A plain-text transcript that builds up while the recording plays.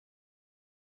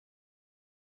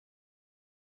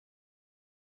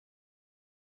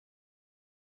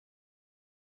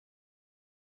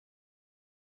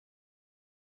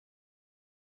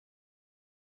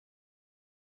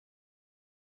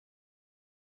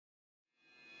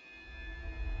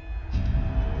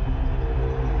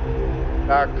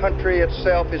our country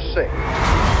itself is sick,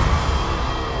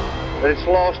 that it's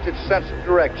lost its sense of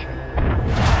direction,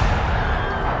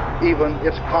 even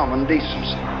its common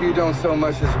decency. You don't so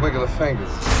much as wiggle a finger.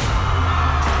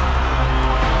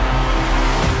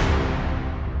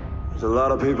 There's a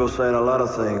lot of people saying a lot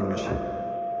of things,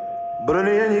 but in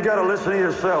the end, you gotta listen to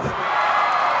yourself.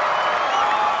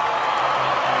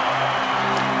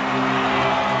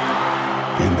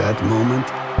 In that moment,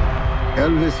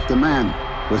 Elvis the man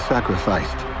was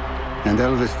sacrificed, and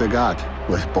Elvis the God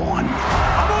was born.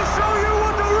 I'm gonna show you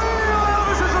what the real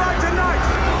Elvis is like tonight.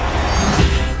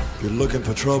 If you're looking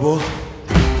for trouble,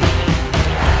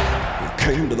 you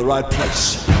came to the right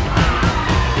place.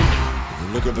 If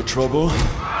you're looking for trouble,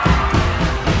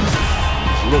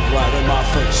 look right in my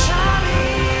face.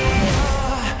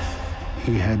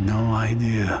 He had no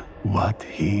idea what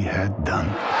he had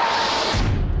done.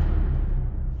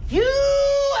 You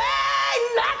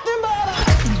ain't nothing but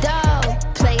a dog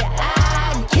player.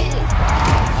 I get it.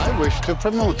 I wish to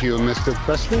promote you, Mr.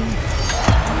 Presley.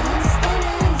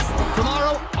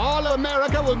 Tomorrow, all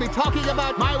America will be talking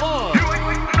about my war. You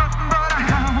ain't nothing but a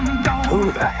hound dog.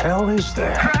 Who the hell is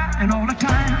that? Crying all the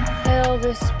time.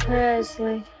 Elvis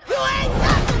Presley. You ain't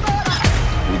nothing but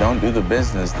a... You don't do the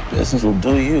business will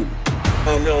do you.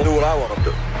 I'm gonna do what I want to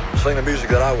do. Sing the music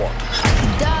that I want.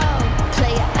 Dog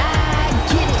player. I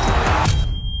get it.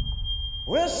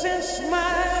 Well, since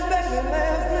my baby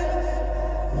left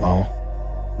me. No.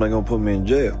 They're gonna put me in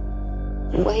jail.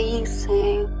 The way you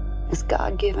sing is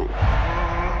God-given.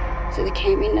 So there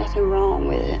can't be nothing wrong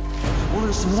with it. Well,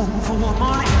 it's one for my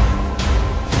money.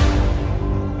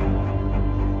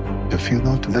 If you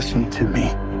don't listen to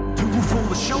me, Two for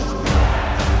the show.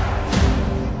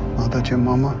 all that your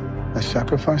mama has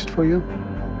sacrificed for you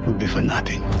will be for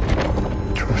nothing.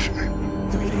 Trust me.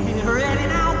 Get ready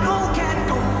now, go, cat,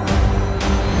 go.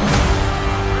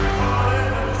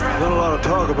 There's been a lot of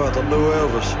talk about the new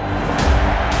Elvis.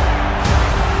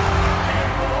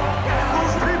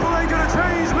 Those people ain't gonna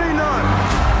change me none.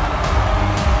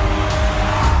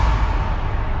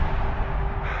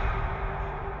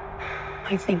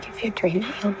 I think if you dream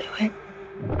it, you'll do it.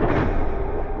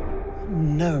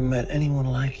 Never met anyone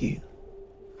like you.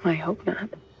 I hope not.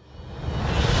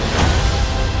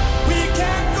 We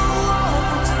can't go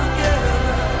on together.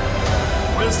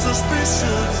 We're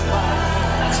suspicious.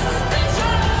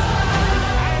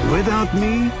 Without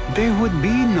me, there would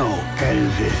be no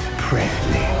Elvis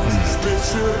Presley.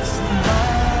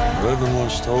 Reverend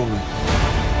once told me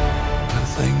that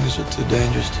things are too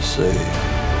dangerous to say.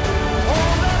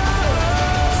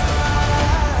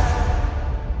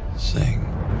 Sing.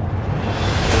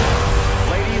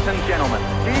 Ladies and gentlemen,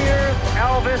 here's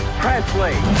Elvis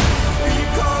Presley.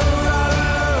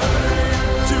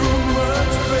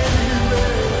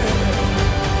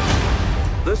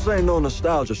 This ain't no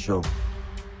nostalgia show.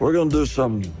 We're gonna do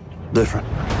something different.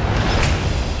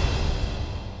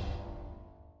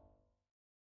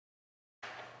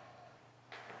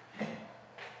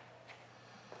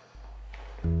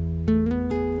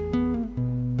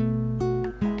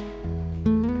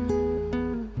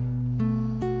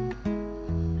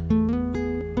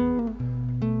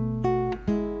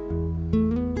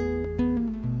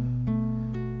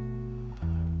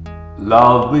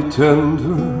 Love me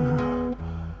tender,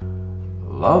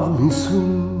 love me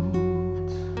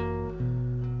sweet,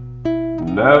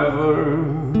 never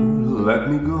let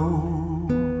me go.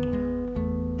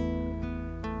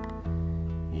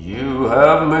 You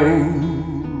have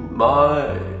made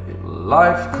my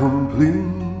life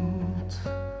complete,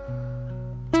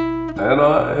 and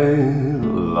I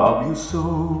love you so.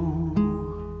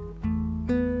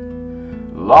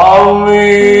 Love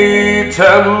me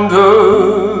tender,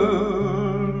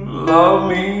 love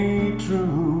me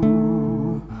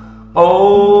true,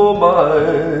 oh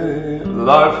my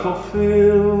life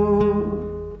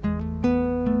fulfilled.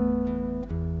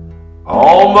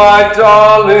 Oh my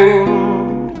darling,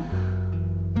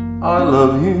 I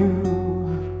love you,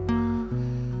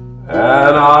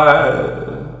 and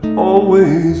I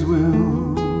always will.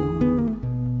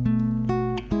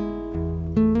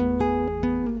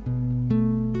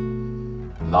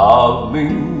 Love me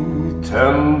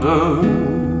tender,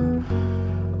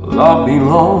 love me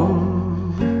long,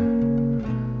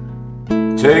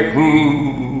 take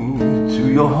me to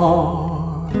your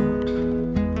heart,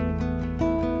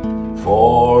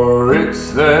 for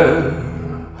it's there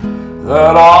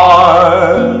that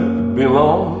I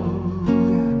belong,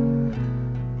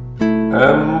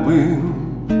 and we'll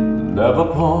never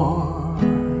part.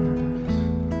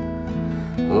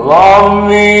 Love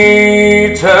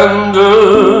me tender,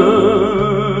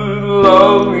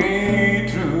 love me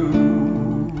true,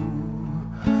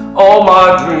 all my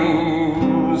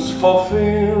dreams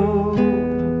fulfill.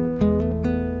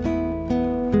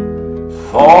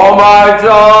 For my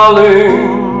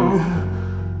darling,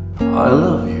 I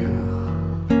love you,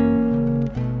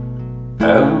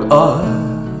 and I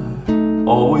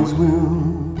always will.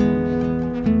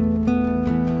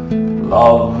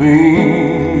 Love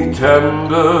me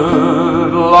tender,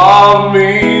 love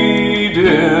me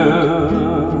dear.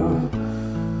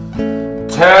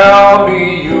 Tell me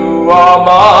you are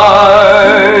mine.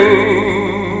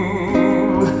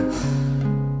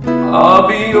 I'll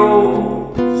be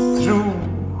yours through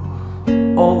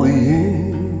all the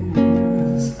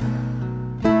years,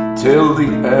 till the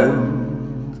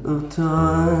end of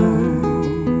time.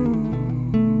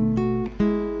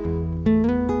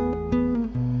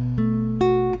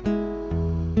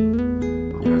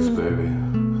 Yes, baby,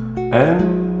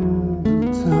 end of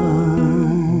time.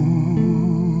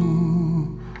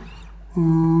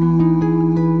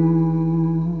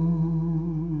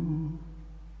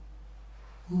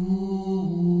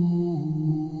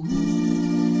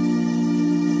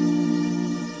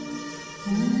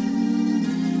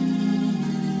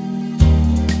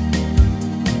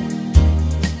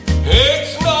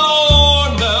 It's now or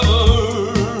never.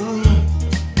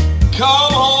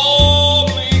 Come hold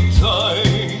me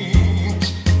tight.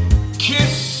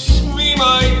 Kiss me,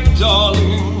 my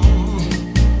darling.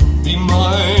 Be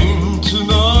mine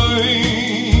tonight.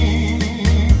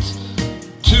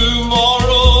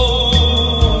 Tomorrow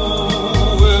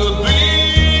will be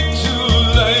too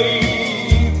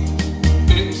late.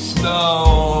 It's now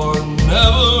or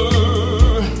never.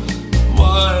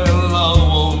 My love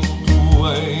won't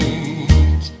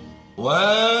wait.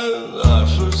 When I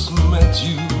first met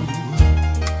you,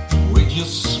 with your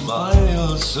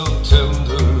smile so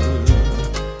tender,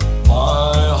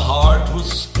 my heart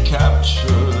was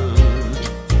captured,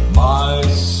 my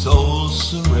soul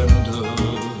surrendered.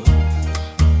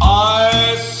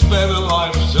 I spent a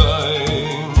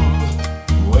lifetime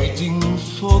waiting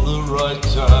for the right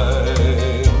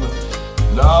time.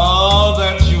 Now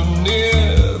that you're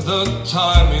near, the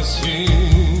time is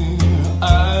here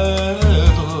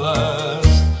at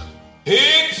last.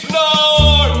 It's now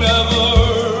or never.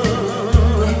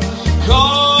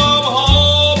 Come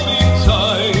hold me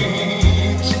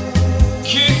tight.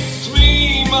 Kiss me,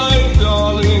 my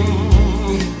darling.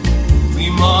 Be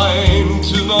mine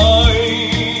tonight.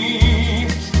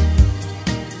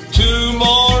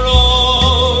 Tomorrow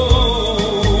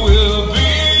will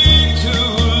be too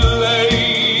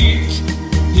late.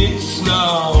 It's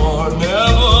now or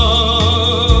never.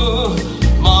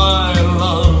 My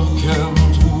love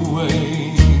can't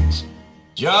wait.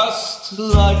 Just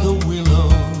like a willow,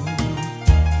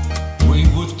 we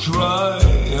would cry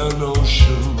an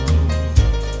ocean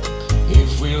if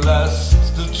we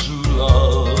lost the true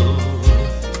love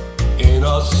in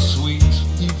our sweet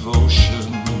devotion.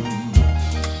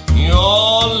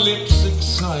 Your lips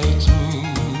excite me,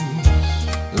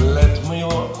 let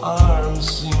your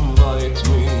arms invite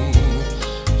me,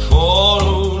 for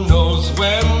who knows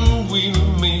when we'll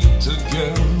meet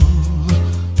again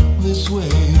this way.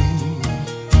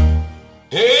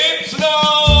 It's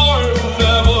now or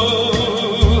never.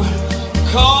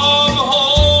 Come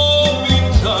hold me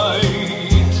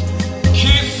tight.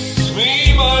 Kiss me,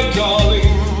 my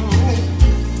darling.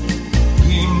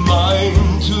 Be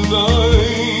mine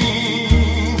tonight.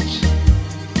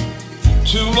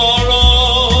 Tomorrow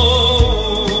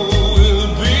will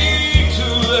be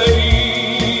too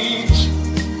late.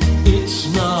 It's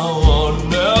now or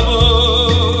never.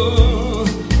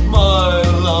 My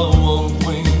love won't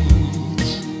wait.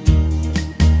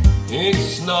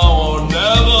 It's now or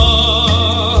never.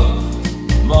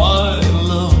 My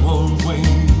love won't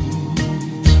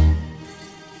wait.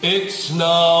 It's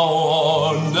now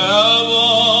or never.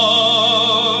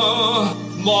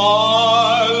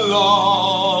 My love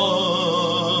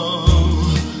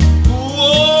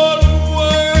won't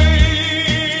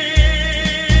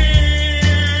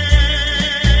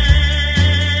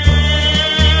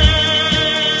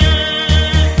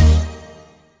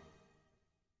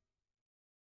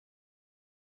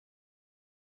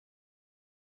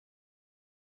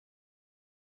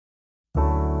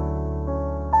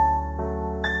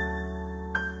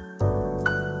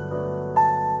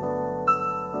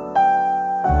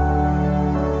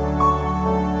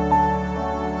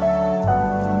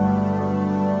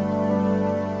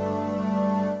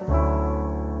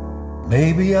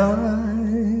Maybe I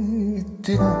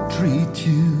didn't treat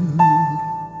you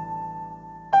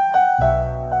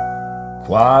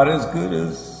quite as good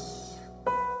as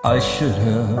I should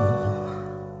have.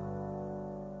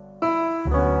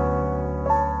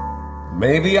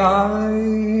 Maybe I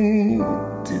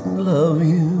didn't love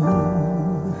you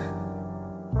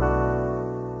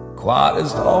quite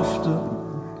as often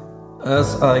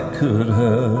as I could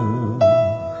have.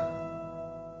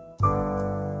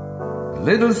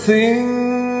 Little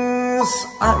things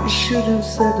I should have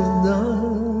said and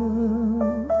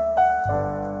done,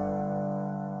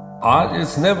 I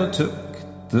just never took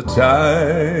the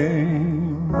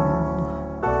time.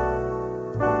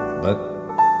 But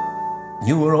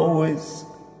you were always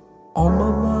on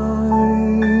my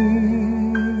mind.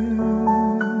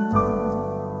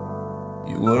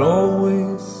 You were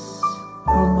always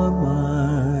on my mind.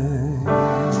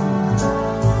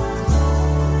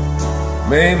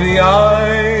 Maybe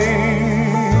I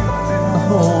didn't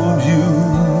hold you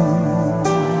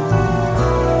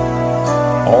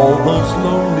all those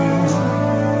lonely,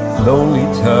 lonely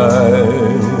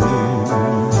times,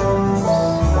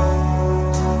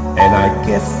 and I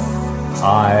guess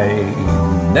I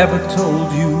never told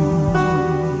you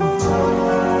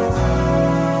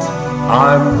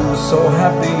I'm so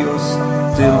happy you're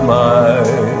still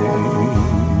mine.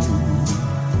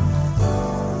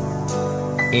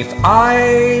 If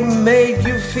I made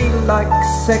you feel like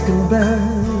second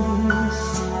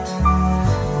best,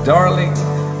 darling,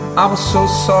 I'm so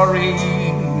sorry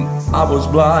I was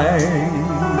blind.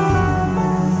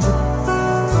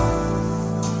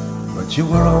 But you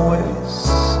were always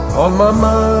on my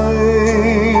mind.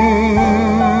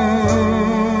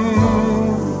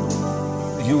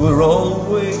 You were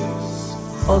always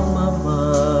on my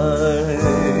mind.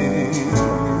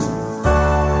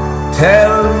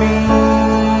 Tell me,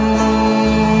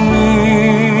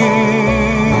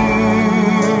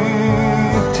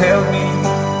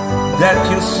 that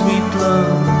your sweet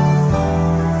love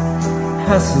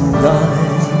hasn't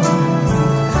died.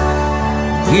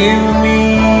 Give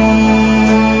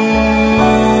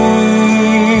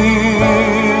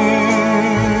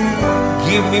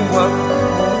me one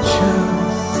more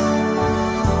chance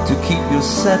to keep you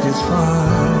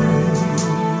satisfied.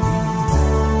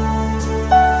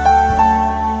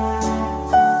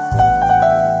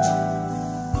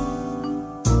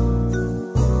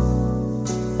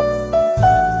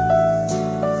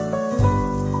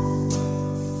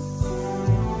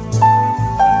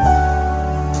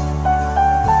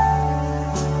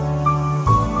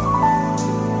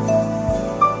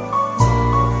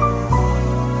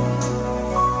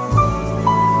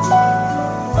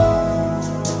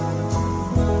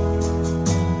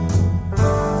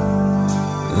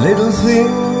 Little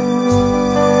things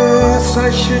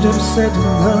I should have said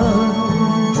and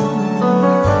done,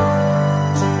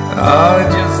 I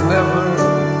just never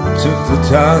took the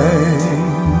time.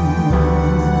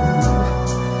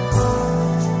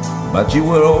 But you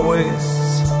were always,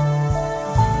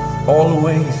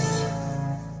 always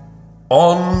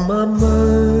on my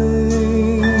mind.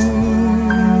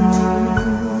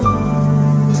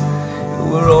 You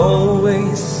were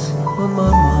always on my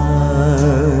mind.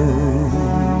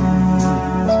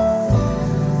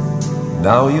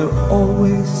 Now you're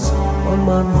always on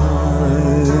my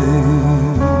mind.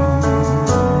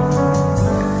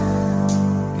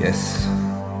 Yes,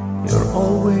 you're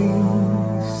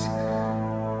always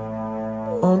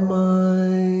on my mind.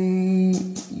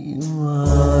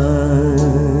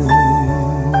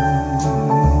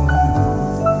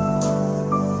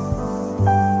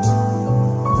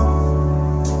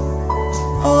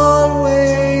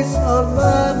 Always on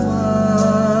my mind.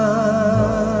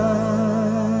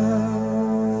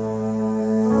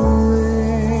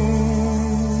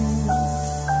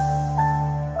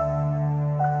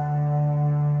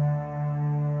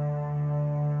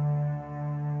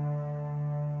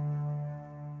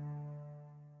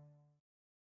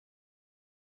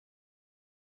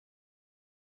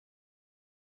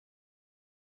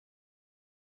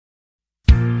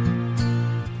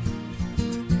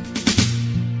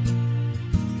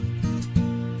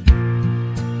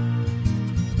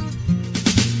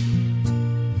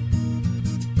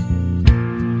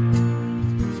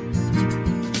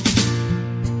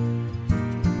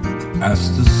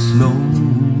 As the snow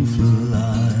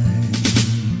flies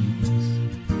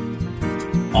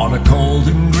on a cold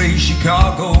and grey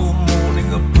Chicago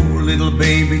morning, a poor little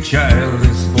baby child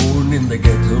is born in the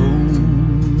ghetto,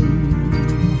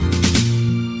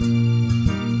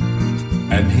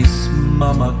 and his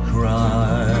mama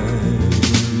cries.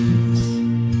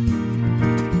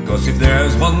 'Cause if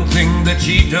there's one thing that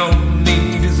she don't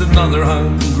need, is another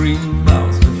hungry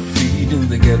mouth to feed in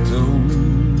the ghetto.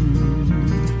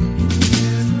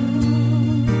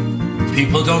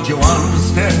 People, don't you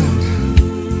understand?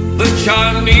 The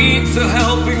child needs a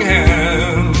helping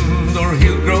hand, or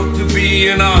he'll grow to be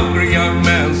an hungry young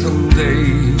man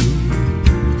someday.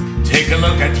 Take a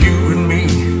look at you and me.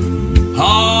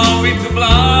 Are we too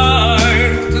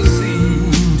blind to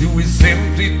see? Do we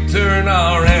simply turn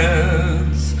our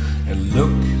heads and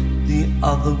look the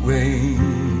other way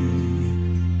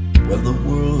when the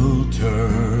world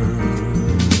turns?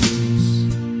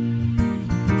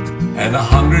 And a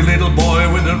hungry little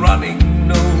boy with a running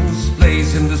nose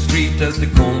plays in the street as the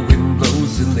cold wind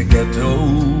blows in the ghetto.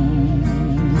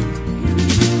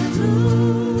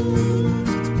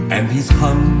 And his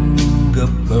hunger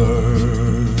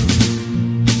burns.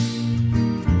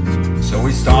 So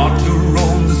he starts to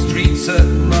roam the streets at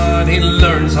night. He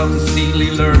learns how to steal,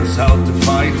 he learns how to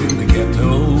fight in the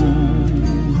ghetto.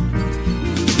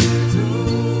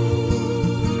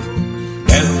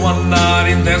 Then one night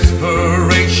in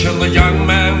desperation, the young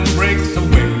man breaks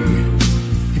away.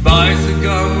 He buys a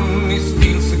gun, he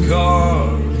steals a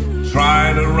car,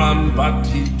 try to run but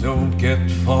he don't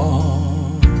get far.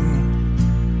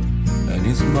 And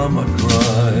his mama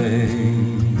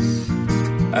cries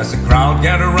as the crowd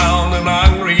get around. An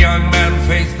angry young man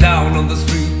face down on the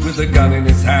street with a gun in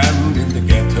his hand in the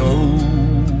ghetto.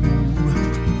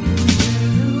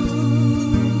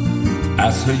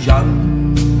 As a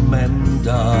young man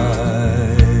dies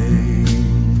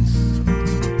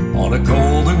on a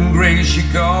cold and grey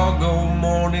Chicago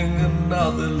morning,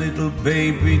 another little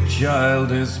baby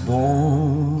child is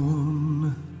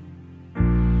born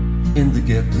in the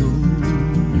ghetto.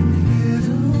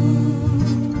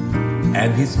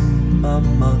 And his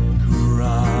mama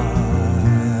cries.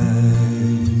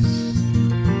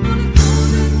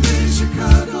 In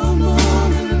Chicago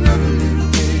morning, another little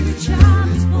baby child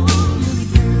is born in the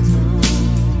ghetto.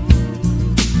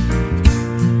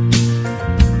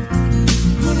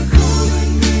 On a cold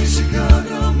and gray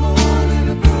Chicago morning,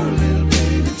 a poor little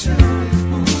baby child is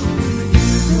born in the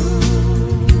ghetto.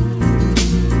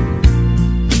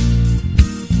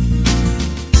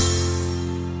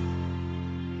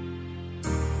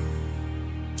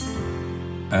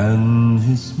 And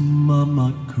his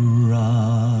mama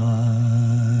cried.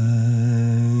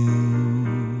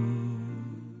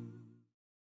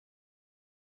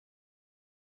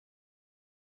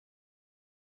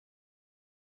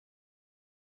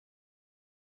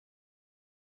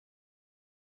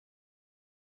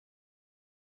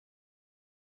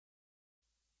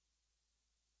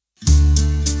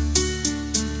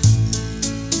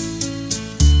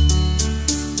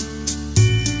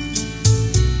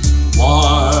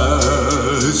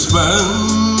 Wise men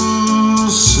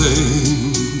say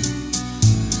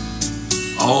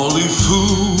only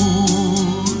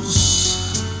fools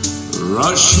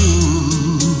rush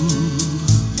in,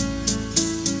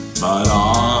 but I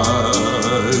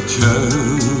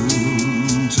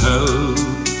can't help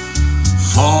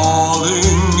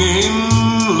falling in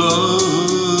love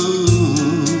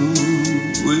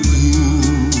with you.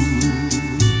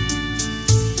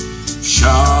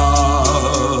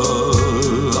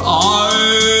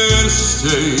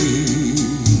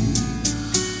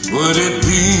 Would it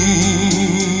be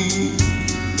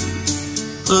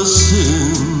a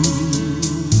sin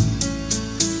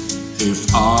if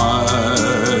I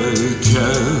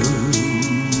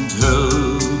can't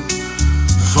help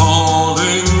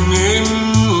falling in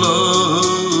love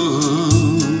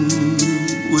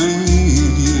with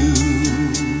you?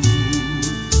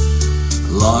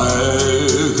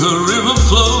 Like a river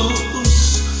flows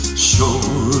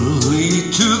surely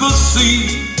to the sea,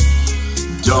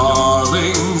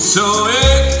 darling, so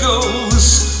it goes.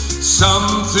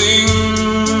 Something's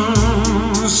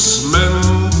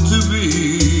meant to be.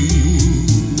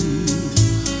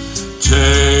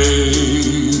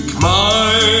 Take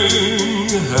my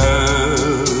hand,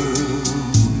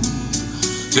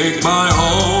 take my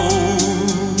whole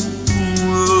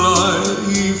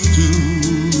life too,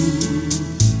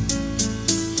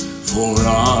 for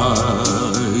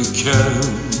I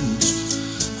can't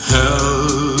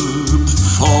help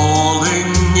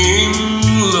falling in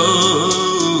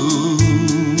love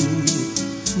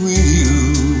with you.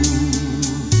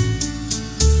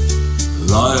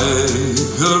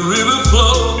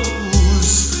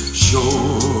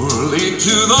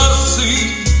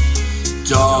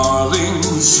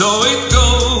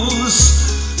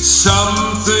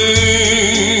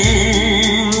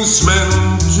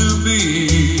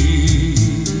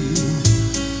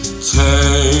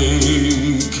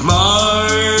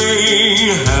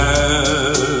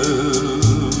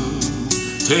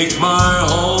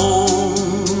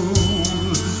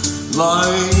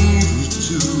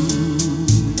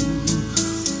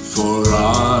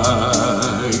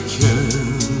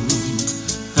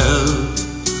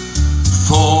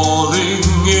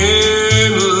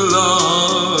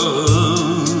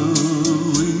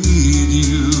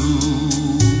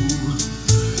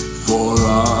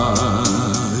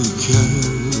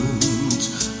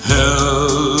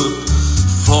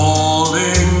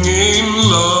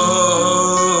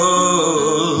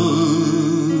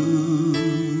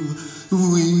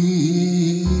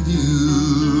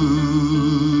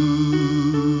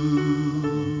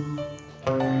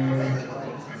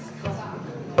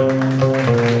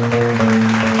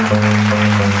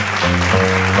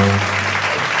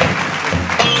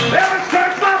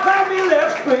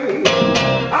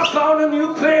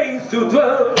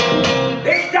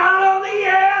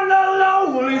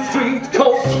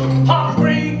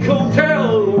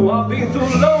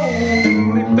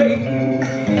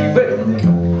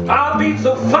 be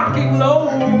so fucking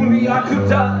lonely, I could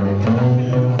die.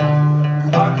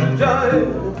 I could die.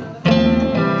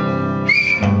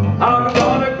 I'm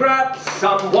gonna grab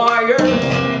some wires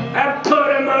and put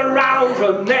them around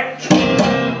her neck.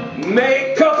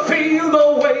 Make her feel the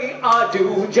way I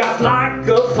do, just like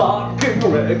a fucking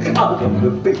wreck. I wanna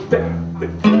be baby.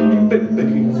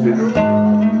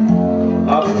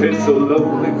 I feel so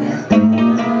lonely,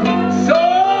 so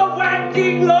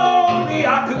fucking lonely, I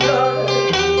could die.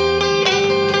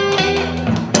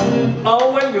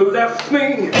 Oh, when you left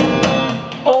me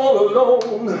all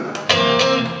alone,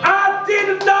 I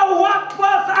didn't know what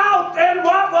was out and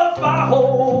what was my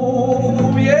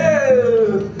home.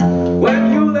 Yeah,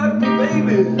 when you left me,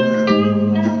 baby,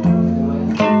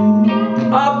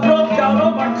 I broke down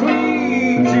on my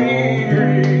knees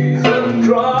and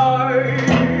cried.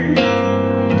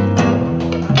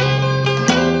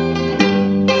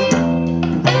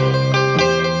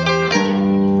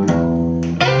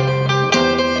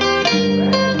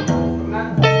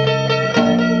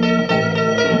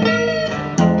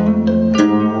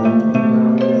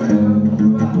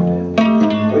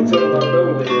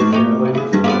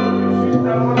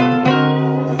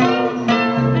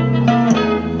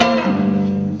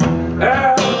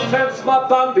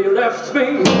 Bambi left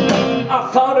me, I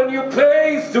found a new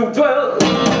place to dwell.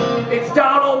 It's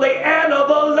down on the end of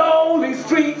the lonely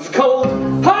streets called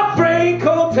Heartbreak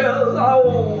Hotel.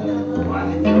 Oh,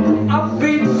 I've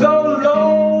been so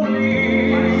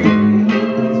lonely,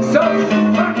 so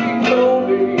fucking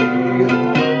lonely,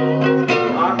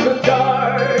 I could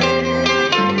die.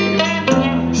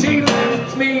 She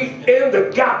left me in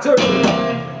the gutter,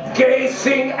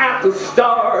 gazing at the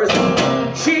stars.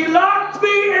 She locked me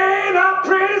in a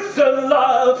prison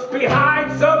love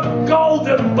behind some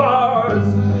golden bars.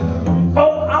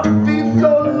 Oh, I feel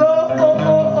so lonely.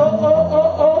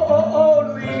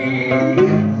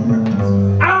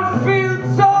 I feel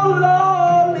so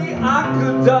lonely, I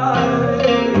could die.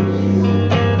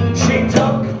 She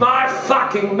took my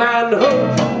fucking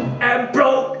manhood and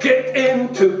broke it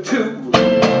into two.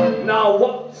 Now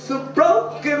what's a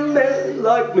broken man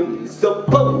like me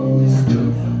supposed